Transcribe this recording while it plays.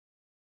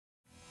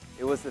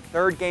It was the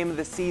third game of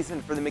the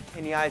season for the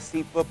McKinney High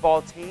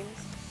football teams,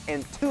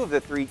 and two of the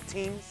three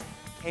teams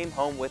came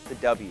home with the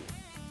W.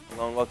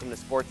 Hello and welcome to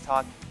Sports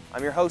Talk.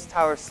 I'm your host,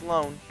 Tyler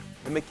Sloan.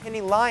 The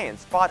McKinney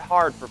Lions fought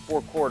hard for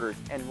 4 quarters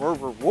and were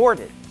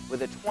rewarded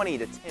with a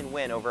 20-10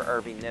 win over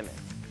Irving Nimitz.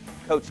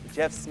 Coach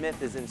Jeff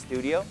Smith is in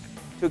studio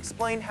to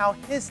explain how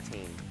his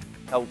team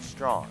held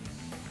strong.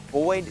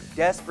 Boyd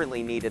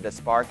desperately needed a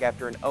spark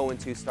after an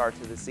 0-2 start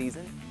to the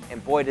season,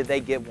 and boy did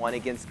they get one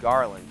against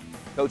Garland.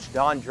 Coach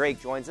Don Drake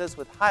joins us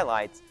with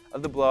highlights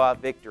of the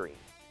blowout victory.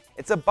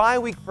 It's a bye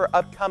week for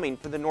upcoming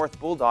for the North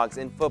Bulldogs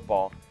in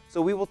football, so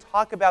we will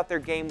talk about their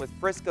game with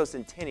Frisco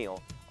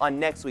Centennial on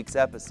next week's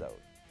episode.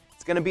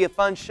 It's going to be a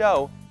fun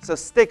show, so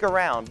stick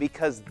around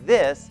because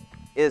this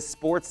is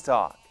Sports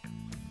Talk.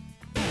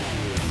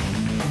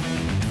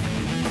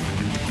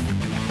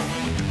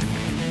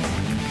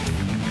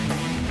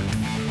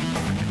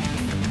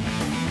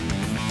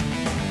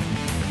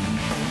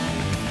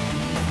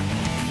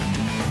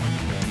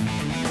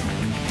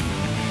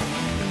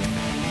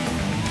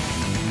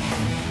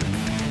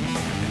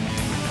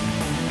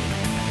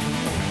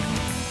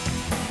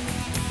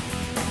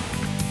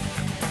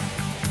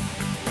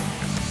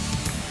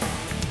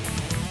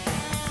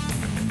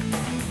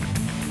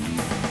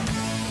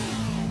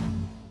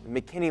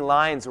 McKinney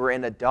Lions were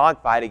in a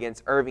dogfight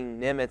against Irving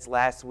Nimitz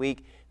last week,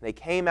 and they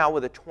came out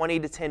with a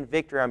 20-10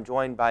 victory. I'm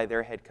joined by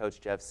their head coach,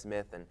 Jeff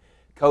Smith. And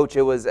Coach,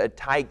 it was a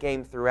tight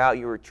game throughout.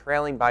 You were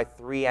trailing by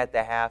 3 at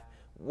the half.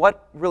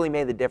 What really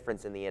made the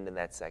difference in the end in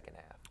that second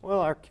half? Well,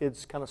 our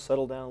kids kind of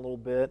settled down a little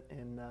bit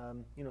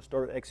and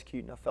started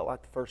executing. I felt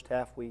like the first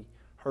half we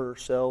hurt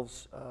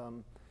ourselves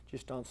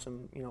just on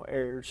some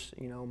errors,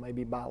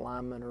 maybe by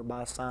alignment or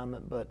by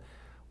assignment, but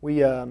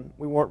we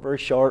weren't very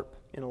sharp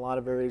in a lot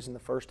of areas in the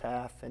first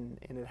half, and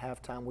at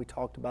halftime we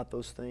talked about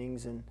those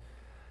things, and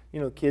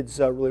kids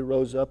really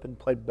rose up and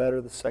played better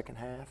the second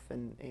half,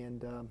 and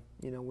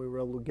we were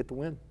able to get the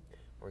win.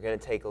 We're going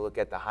to take a look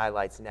at the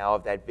highlights now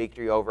of that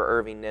victory over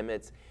Irving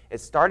Nimitz.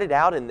 It started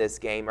out in this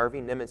game,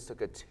 Irving Nimitz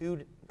took a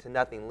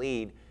 2-0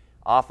 lead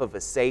off of a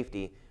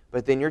safety,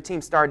 but then your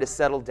team started to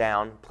settle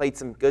down, played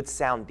some good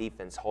sound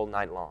defense whole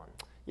night long.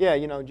 Yeah,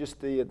 just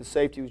the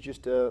safety was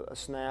just a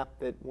snap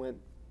that went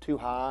too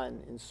high,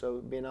 and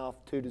so being off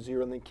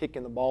 2-0 and then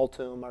kicking the ball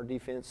to them, our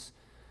defense,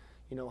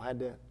 had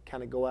to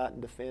kind of go out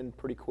and defend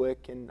pretty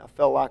quick. And I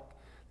felt like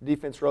the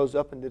defense rose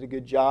up and did a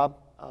good job.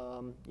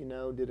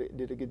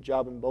 Did a good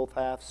job in both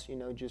halves.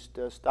 Just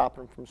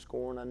stopping them from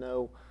scoring. I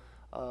know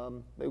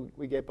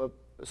we gave up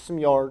some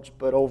yards,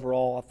 but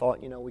overall, I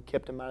thought we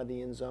kept them out of the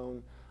end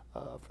zone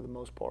for the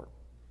most part.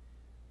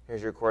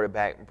 Here's your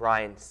quarterback,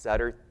 Brian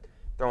Sutter,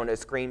 throwing a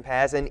screen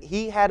pass, and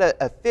he had an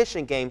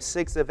efficient game,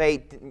 6 of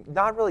 8,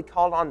 not really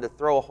called on to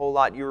throw a whole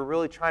lot. You were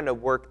really trying to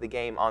work the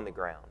game on the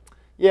ground.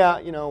 Yeah,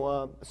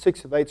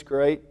 6 of 8's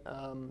great.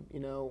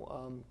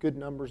 Good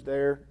numbers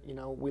there.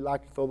 We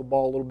like to throw the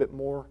ball a little bit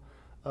more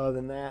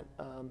than that,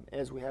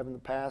 as we have in the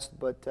past,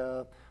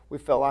 but we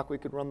felt like we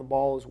could run the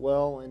ball as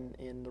well,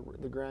 and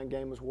the ground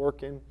game was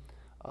working,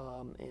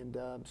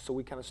 so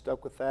we kind of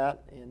stuck with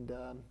that, and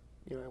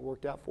it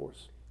worked out for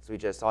us. So we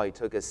just saw he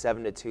took a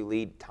 7-2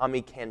 lead.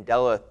 Tommy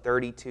Candela,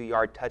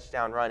 32-yard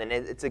touchdown run, and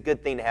it's a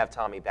good thing to have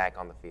Tommy back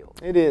on the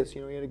field. It is. He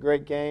had a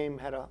great game,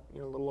 had a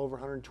little over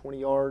 120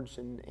 yards,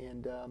 and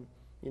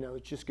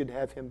it's just good to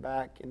have him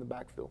back in the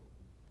backfield.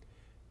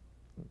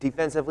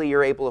 Defensively,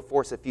 you're able to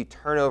force a few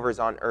turnovers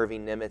on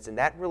Irving Nimitz, and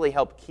that really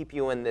helped keep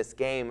you in this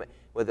game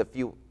with a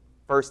few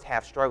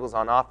first-half struggles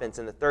on offense.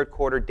 In the third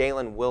quarter,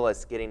 Dalen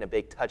Willis getting a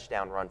big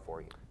touchdown run for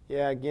you.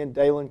 Yeah, again,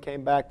 Dalen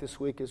came back this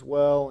week as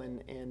well,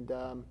 and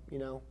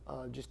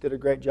just did a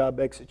great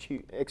job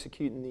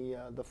executing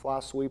the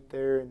fly sweep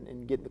there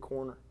and getting the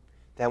corner.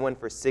 That went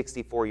for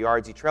 64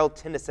 yards. You trailed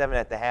 10-7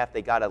 at the half.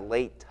 They got a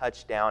late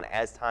touchdown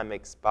as time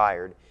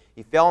expired.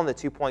 You fell on the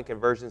 2-point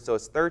conversion, so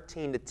it's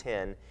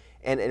 13-10.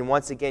 And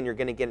once again, you're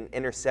going to get an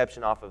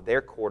interception off of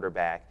their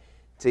quarterback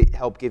to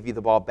help give you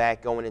the ball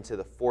back going into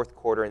the fourth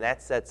quarter, and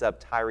that sets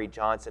up Tyree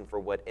Johnson for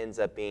what ends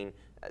up being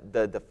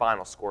the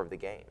final score of the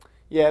game.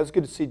 Yeah, it was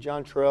good to see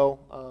John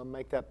Trell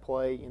make that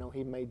play.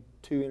 He made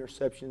 2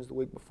 interceptions the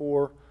week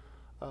before,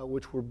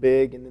 which were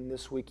big, and then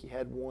this week he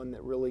had one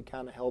that really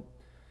kind of helped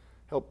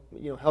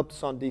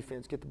us on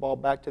defense, get the ball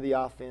back to the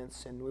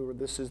offense, and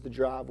this is the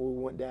drive where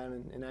we went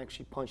down and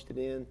actually punched it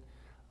in.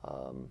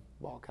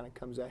 Ball kind of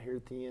comes out here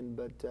at the end,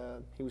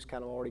 but he was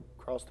kind of already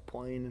across the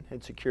plane and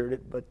had secured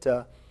it. But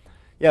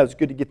yeah, it was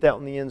good to get that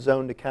in the end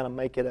zone to kind of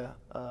make it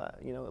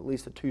at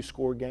least a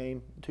 2-score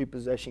game,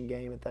 2-possession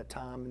game at that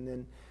time, and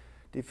then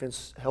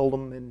defense held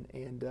them,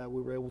 and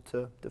we were able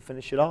to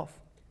finish it off.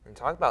 And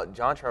talk about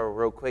John Trevor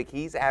real quick.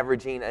 He's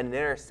averaging an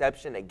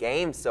interception a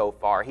game so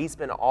far. He's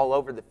been all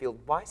over the field.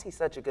 Why is he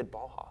such a good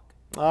ball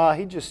hawk?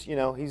 He just,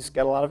 he's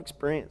got a lot of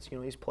experience.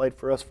 He's played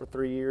for us for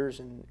 3 years,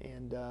 and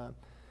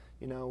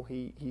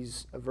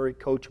he's a very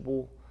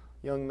coachable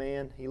young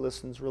man. He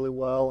listens really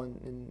well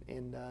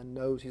and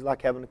knows. He's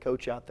like having a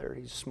coach out there.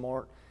 He's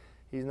smart.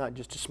 He's not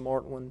just a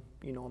smart one,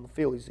 on the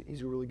field.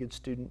 He's a really good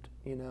student,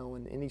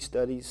 and he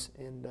studies.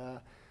 And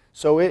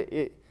so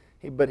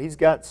but he's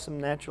got some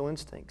natural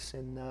instincts,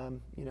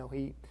 and you know,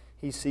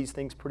 he sees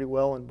things pretty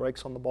well and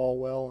breaks on the ball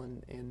well,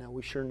 and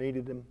we sure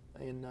needed him,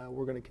 and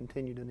we're going to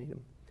continue to need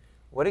him.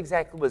 What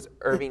exactly was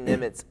Irving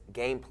Nimitz's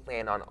game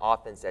plan on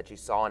offense that you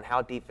saw, and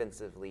how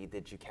defensively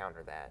did you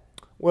counter that?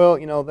 Well,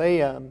 you know,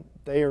 they are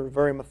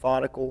very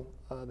methodical.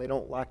 They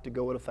don't like to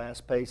go at a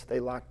fast pace. They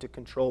like to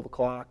control the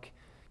clock,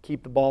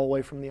 keep the ball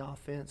away from the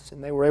offense,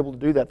 and they were able to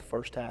do that the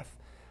first half.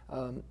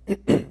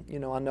 You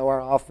know, I know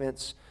our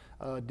offense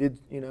did,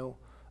 you know,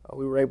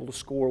 we were able to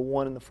score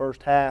 1 in the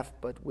first half,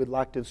 but we'd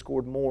like to have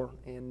scored more.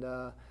 And,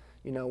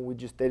 you know,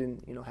 they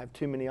didn't, you know, have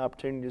too many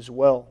opportunities as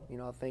well. You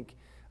know, I think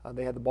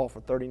they had the ball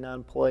for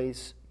 39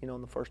 plays, you know,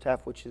 in the first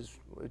half, which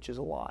is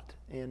a lot.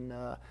 And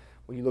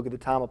when you look at the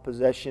time of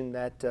possession,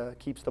 that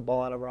keeps the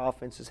ball out of our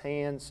offense's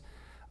hands.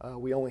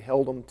 We only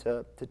held them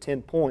to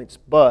 10 points,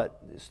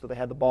 but so they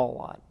had the ball a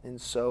lot. And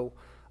so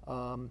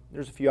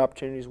there's a few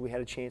opportunities we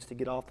had a chance to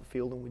get off the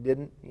field, and we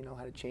didn't. You know,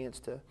 had a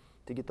chance to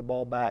get the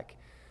ball back.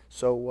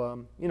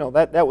 So, you know,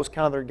 that was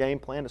kind of their game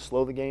plan, to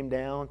slow the game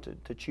down,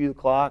 to chew the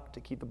clock, to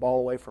keep the ball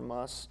away from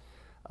us,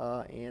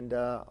 and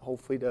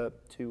hopefully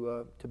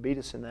to beat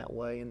us in that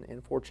way.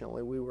 And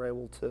fortunately, we were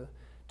able to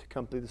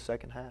come through the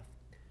second half.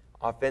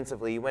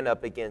 Offensively, you went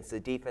up against a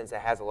defense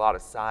that has a lot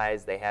of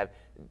size. They have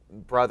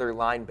brother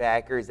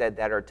linebackers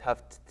that are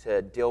tough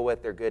to deal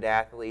with. They're good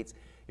athletes.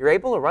 You're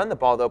able to run the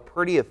ball, though,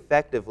 pretty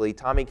effectively.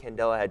 Tommy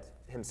Candela had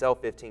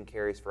himself 15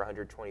 carries for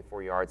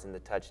 124 yards in the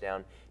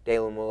touchdown.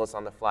 Dalen Willis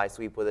on the fly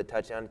sweep with a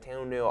touchdown.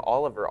 Taylor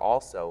Oliver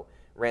also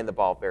ran the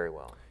ball very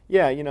well.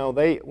 Yeah, you know,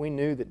 we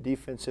knew that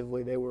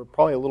defensively they were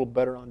probably a little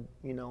better on,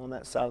 you know, on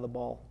that side of the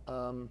ball.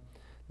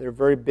 They're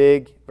very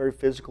big, very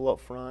physical up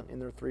front in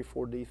their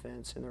 3-4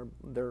 defense, and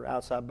their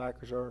outside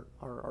backers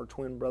are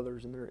twin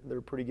brothers, and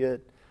they're pretty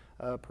good,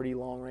 pretty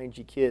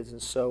long-rangey kids.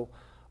 And so,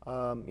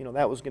 you know,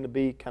 that was going to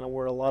be kind of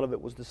where a lot of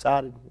it was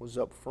decided, was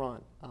up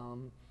front.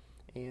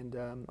 And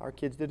our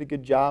kids did a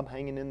good job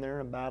hanging in there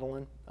and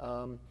battling,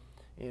 and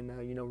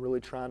you know, really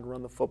trying to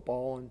run the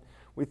football. And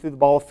we threw the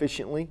ball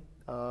efficiently.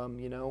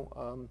 You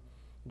know,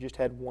 just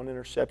had 1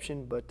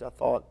 interception, but I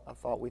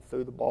thought we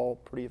threw the ball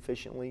pretty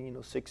efficiently. You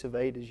know, 6 of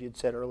 8, as you had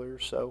said earlier.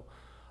 So,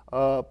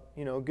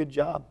 you know, good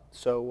job.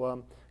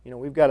 So, you know,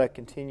 we've got to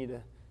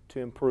continue to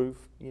improve.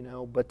 You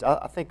know, but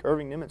I think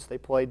Irving Nimitz, they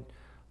played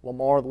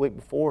Lamar the week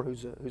before,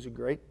 who's a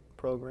great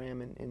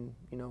program, and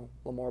you know,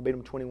 Lamar beat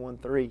them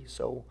 21-3.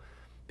 So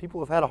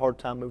people have had a hard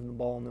time moving the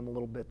ball on them a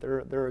little bit.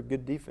 They're a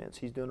good defense.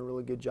 He's doing a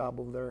really good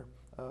job over there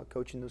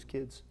coaching those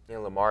kids. You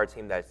know, Lamar, a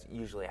team that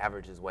usually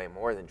averages way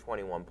more than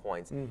 21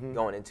 points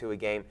going into a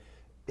game.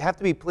 You have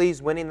to be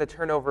pleased winning the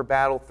turnover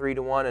battle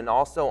 3-1, and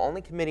also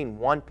only committing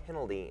 1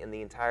 penalty in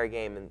the entire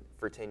game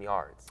for 10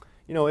 yards.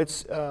 You know,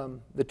 it's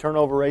the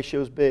turnover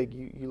ratio is big.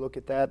 You look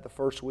at that. The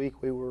first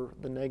week we were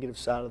the negative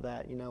side of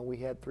that. You know, we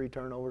had 3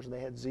 turnovers and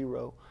they had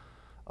 0.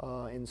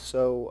 And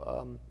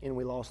so, and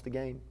we lost the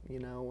game, you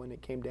know, and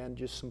it came down to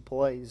just some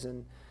plays.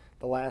 And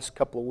the last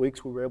couple of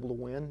weeks we were able to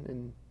win,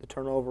 and the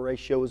turnover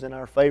ratio was in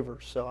our favor.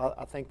 So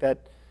I think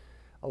that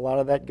a lot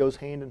of that goes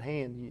hand in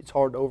hand. It's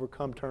hard to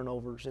overcome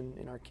turnovers,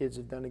 and our kids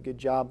have done a good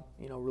job,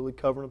 you know, really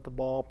covering up the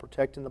ball,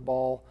 protecting the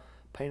ball,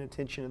 paying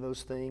attention to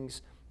those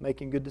things,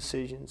 making good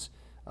decisions.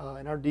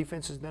 And our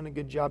defense has done a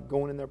good job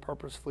going in there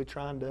purposefully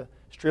trying to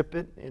strip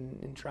it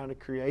and trying to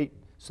create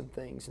some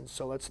things. And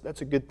so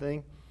that's a good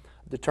thing.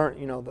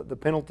 You know, the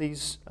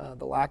penalties,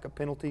 the lack of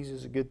penalties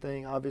is a good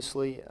thing.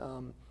 Obviously,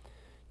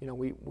 you know,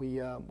 we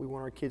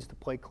want our kids to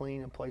play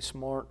clean and play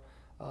smart,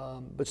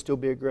 but still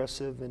be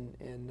aggressive. And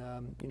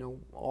you know,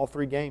 all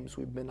 3 games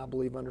we've been, I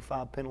believe, under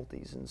 5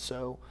 penalties, and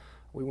so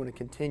we want to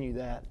continue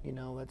that. You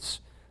know, that's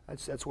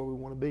where we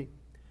want to be.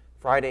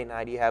 Friday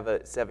night, you have a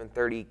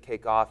 7:30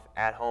 kickoff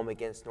at home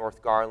against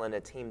North Garland, a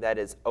team that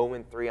is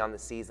 0-3 on the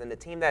season, a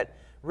team that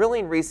really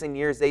in recent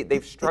years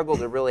they've struggled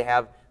to really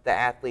have the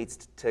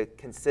athletes to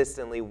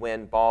consistently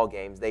win ball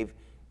games. They've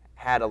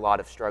had a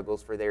lot of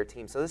struggles for their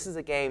team. So this is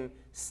a game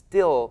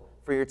still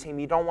for your team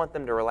you don't want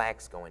them to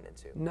relax going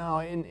into. No,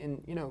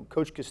 and you know,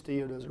 Coach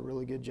Castillo does a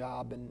really good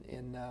job, and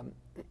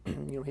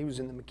you know, he was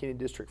in the McKinney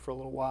district for a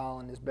little while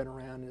and has been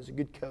around and is a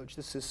good coach.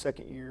 This is his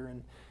 2nd year,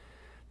 and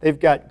they've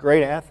got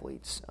great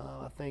athletes.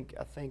 I think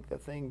the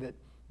thing that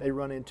they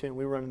run into, and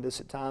we run into this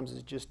at times,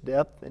 is just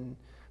depth and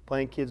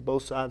playing kids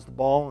both sides of the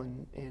ball,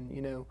 and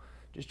you know,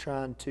 just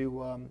trying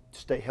to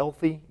stay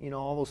healthy, you know,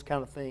 all those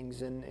kind of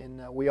things.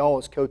 And we all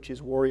as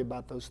coaches worry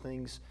about those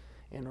things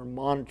and are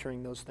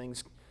monitoring those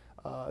things,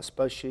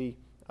 especially,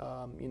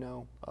 you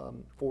know,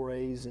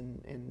 4As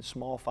and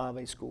small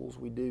 5A schools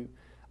we do.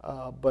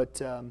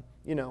 But,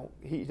 you know,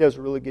 he does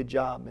a really good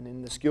job. And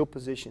in the skill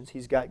positions,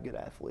 he's got good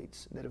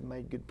athletes that have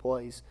made good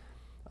plays.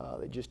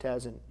 It just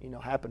hasn't, you know,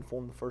 happened for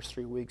them the first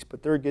 3 weeks.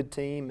 But they're a good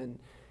team, and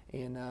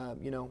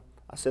you know,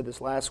 I said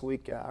this last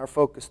week, our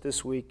focus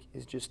this week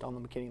is just on the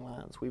McKinney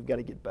Lions. We've got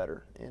to get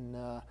better, and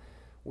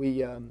we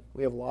have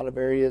a lot of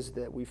areas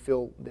that we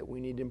feel that we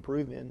need to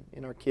improve in,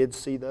 and our kids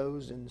see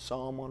those and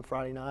saw them on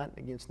Friday night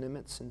against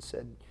Nimitz and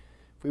said,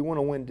 if we want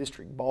to win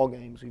district ball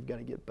games, we've got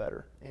to get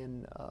better.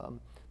 And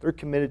they're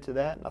committed to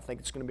that, and I think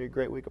it's going to be a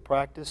great week of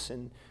practice.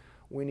 And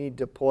we need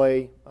to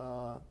play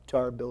to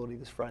our ability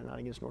this Friday night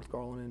against North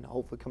Garland and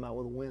hopefully come out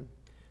with a win.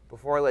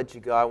 Before I let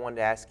you go, I wanted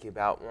to ask you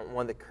about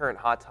one of the current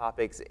hot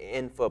topics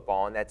in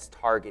football, and that's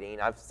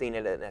targeting. I've seen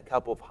it in a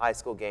couple of high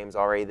school games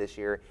already this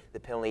year. The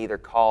penalty either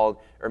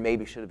called or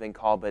maybe should have been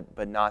called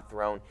but not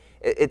thrown.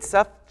 It's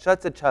such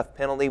a tough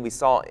penalty. We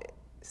saw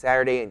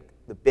Saturday in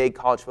the big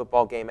college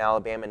football game,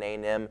 Alabama and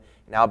A&M,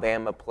 an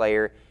Alabama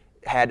player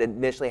had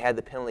initially had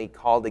the penalty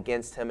called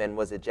against him and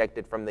was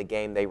ejected from the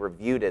game. They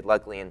reviewed it.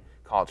 Luckily in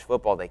college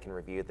football they can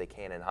review it. They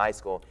can in high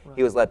school. Right.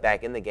 He was let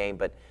back in the game,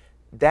 but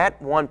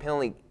that one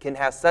penalty can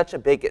have such a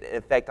big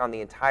effect on the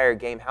entire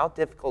game. How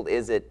difficult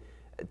is it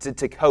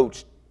to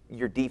coach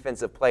your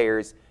defensive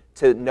players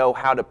to know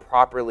how to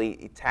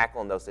properly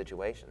tackle in those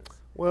situations?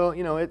 Well,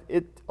 you know,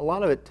 a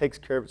lot of it takes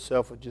care of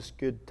itself with just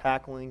good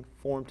tackling,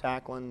 form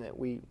tackling that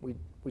we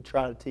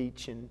try to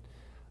teach, and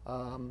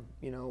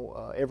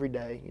every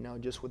day,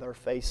 just with our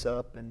face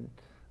up and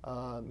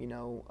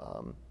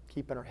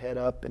keeping our head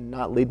up and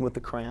not leading with the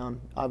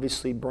crown.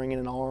 Obviously, bringing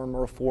an arm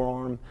or a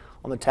forearm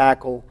on the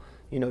tackle,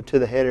 to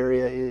the head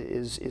area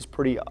is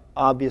pretty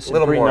obvious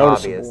and pretty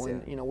noticeable.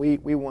 Obvious, yeah. And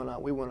we want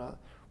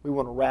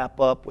to wrap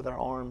up with our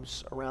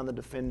arms around the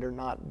defender,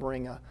 not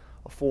bring a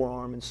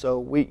forearm. And so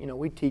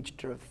we teach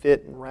to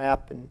fit and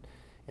wrap and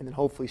then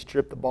hopefully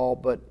strip the ball.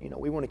 But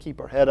we want to keep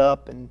our head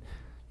up, and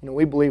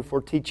we believe if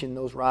we're teaching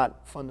those right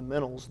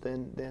fundamentals,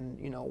 then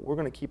we're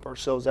going to keep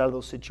ourselves out of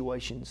those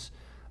situations.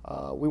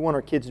 We want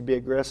our kids to be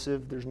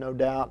aggressive. There's no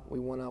doubt. We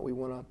want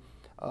to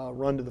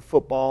run to the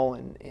football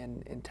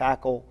and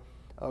tackle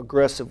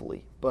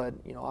aggressively, but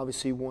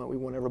obviously we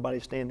want everybody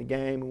to stay in the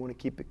game. We want to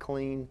keep it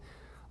clean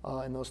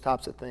and those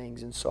types of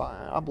things. And so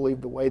I believe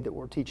the way that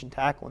we're teaching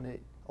tackling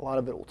it, a lot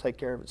of it will take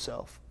care of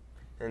itself.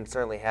 And it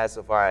certainly has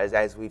so far.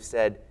 As we've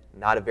said,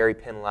 not a very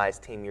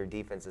penalized team. Your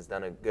defense has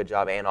done a good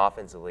job, and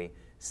offensively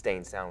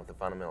staying sound with the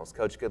fundamentals.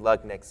 Coach, good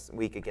luck next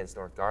week against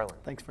North Garland.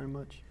 Thanks very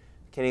much.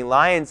 McKinney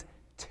Lions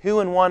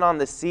 2-1 on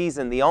the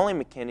season, the only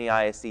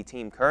McKinney ISD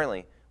team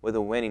currently with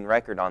a winning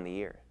record on the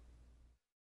year.